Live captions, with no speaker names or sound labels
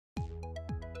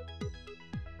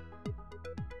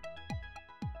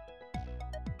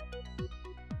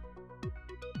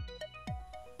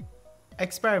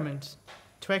Experiment.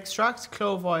 To extract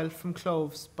clove oil from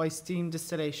cloves by steam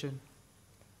distillation.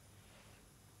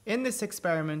 In this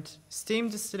experiment, steam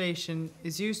distillation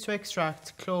is used to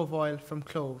extract clove oil from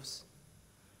cloves.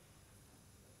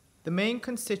 The main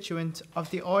constituent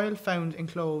of the oil found in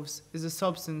cloves is a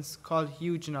substance called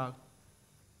eugenol.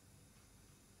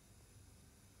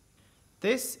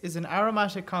 This is an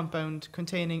aromatic compound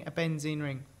containing a benzene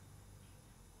ring.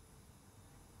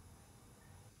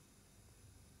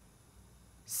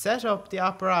 Set up the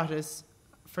apparatus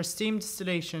for steam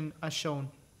distillation as shown.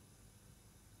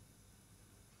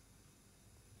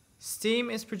 Steam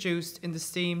is produced in the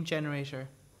steam generator.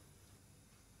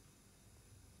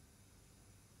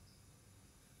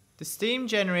 The steam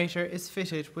generator is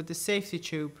fitted with the safety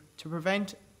tube to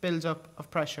prevent build-up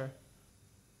of pressure.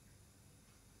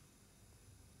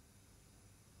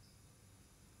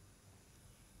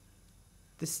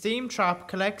 The steam trap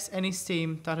collects any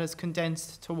steam that has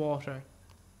condensed to water.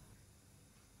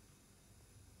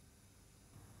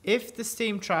 If the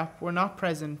steam trap were not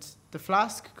present, the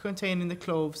flask containing the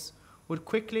cloves would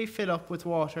quickly fill up with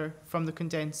water from the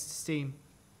condensed steam.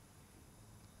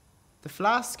 The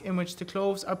flask in which the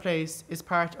cloves are placed is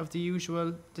part of the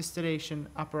usual distillation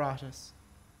apparatus.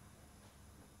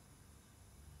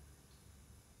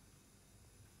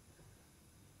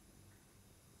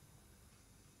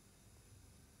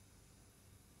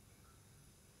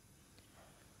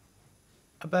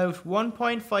 About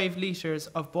 1.5 litres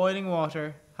of boiling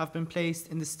water have been placed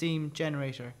in the steam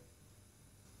generator.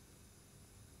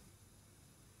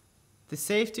 The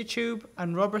safety tube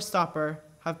and rubber stopper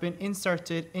have been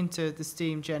inserted into the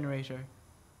steam generator.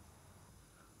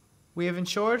 We have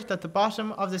ensured that the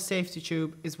bottom of the safety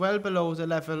tube is well below the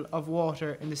level of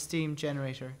water in the steam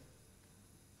generator.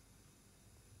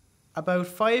 About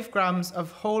 5 grams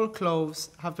of whole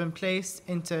cloves have been placed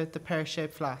into the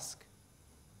pear-shaped flask.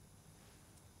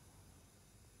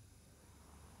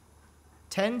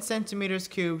 10 centimeters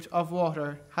cubed of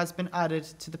water has been added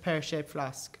to the pear-shaped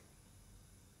flask.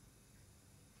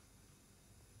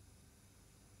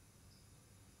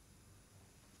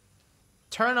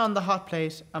 Turn on the hot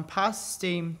plate and pass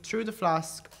steam through the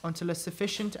flask until a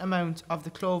sufficient amount of the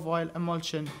clove oil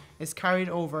emulsion is carried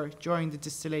over during the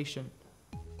distillation.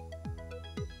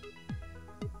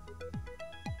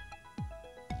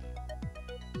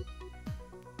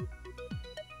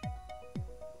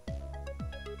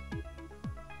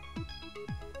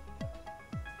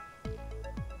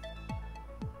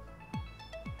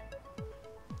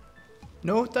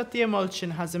 Note that the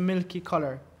emulsion has a milky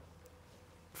colour.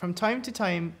 From time to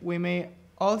time, we may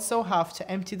also have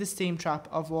to empty the steam trap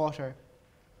of water.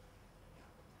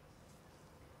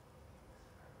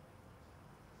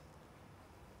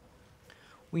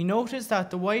 We notice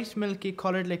that the white milky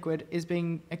coloured liquid is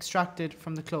being extracted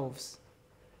from the cloves.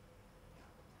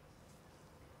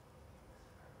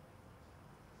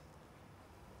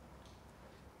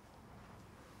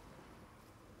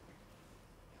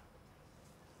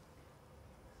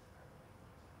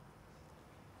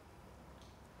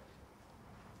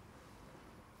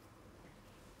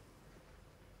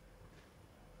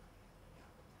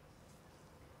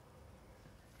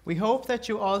 We hope that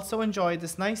you also enjoy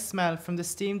this nice smell from the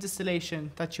steam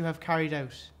distillation that you have carried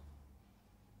out.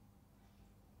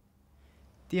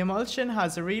 The emulsion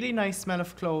has a really nice smell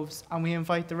of cloves, and we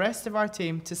invite the rest of our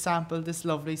team to sample this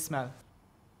lovely smell.